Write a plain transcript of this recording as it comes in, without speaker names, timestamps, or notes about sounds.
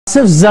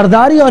आसिफ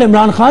जरदारी और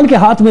इमरान खान के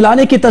हाथ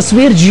मिलाने की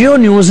तस्वीर जियो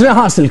न्यूज ने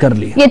हासिल कर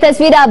ली। ये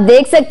तस्वीर आप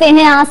देख सकते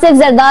हैं। आसिफ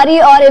जरदारी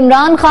और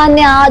इमरान खान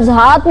ने आज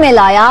हाथ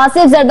मिलाया।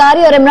 आसिफ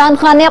जरदारी और इमरान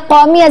खान ने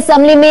कौमी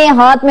असेंबली में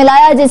हाथ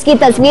मिलाया, जिसकी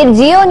तस्वीर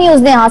जियो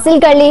न्यूज ने हासिल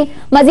कर ली।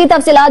 मजीद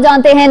तफसीलात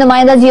जानते हैं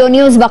नुमाइंदा जियो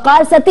न्यूज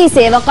वकार सती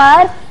से।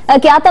 वकार,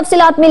 क्या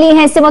तफसीलात मिली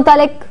हैं इससे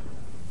मुतालिक?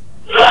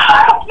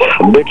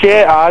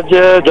 देखिए, आज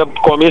जब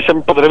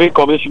 15वीं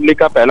कौमी असेंबली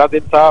का पहला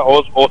दिन था,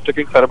 ओथ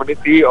टेकिंग सेरेमनी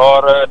थी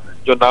और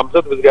जो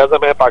नामजद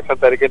वज़ीर-ए-आज़म है पाकिस्तान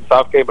तहरीक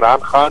इंसाफ के इमरान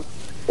खान,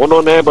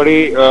 उन्होंने बड़ी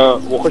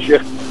खुश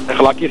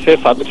अखलाकी से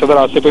साबिक सदर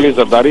आसिफ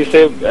जरदारी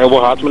से वो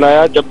हाथ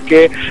मिलाया,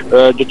 जबकि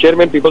जो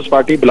chairman peoples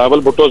party Bilawal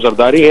Bhutto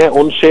Zardari हैं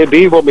उनसे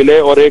भी वो मिले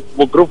और एक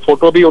वो ग्रुप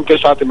फोटो भी उनके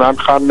साथ इमरान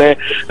खान ने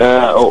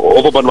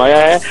वो बनवाया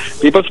है।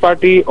 पीपल्स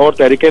पार्टी और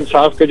तहरीक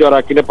इंसाफ के जो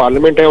अरकान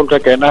पार्लियामेंट है उनका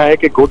कहना है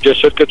कि गुड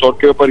जेस्चर के तौर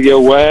के ऊपर ये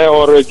हुआ है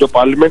और जो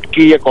पार्लियामेंट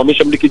की या कौमी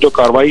असेंबली की जो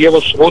कार्रवाई है वो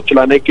सोच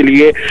चलाने के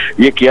लिए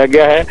ये किया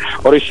गया है।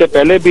 और इससे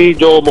पहले भी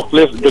जो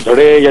मुख्तलिफ जो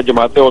धड़े या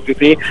जमातें होती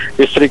थी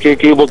इस तरीके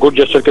की वो गुड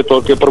जेस्चर के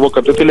तौर के ऊपर वो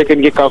करते थे,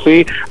 लेकिन ये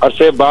काफी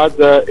अरसे बाद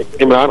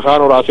इमरान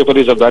खान और आसिफ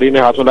जरदारी ने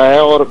हाथ मिलाया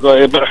है और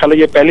मेरा ख्याल है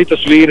ये पहली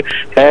तस्वीर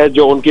है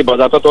जो उनकी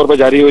बाज़ाता तौर पर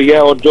जारी हुई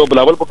है। और जो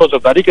बिलावल भुट्टो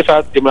जरदारी के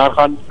साथ इमरान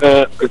खान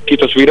की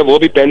तस्वीर है वो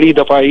भी पहली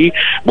दफा ही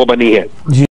वो बनी है।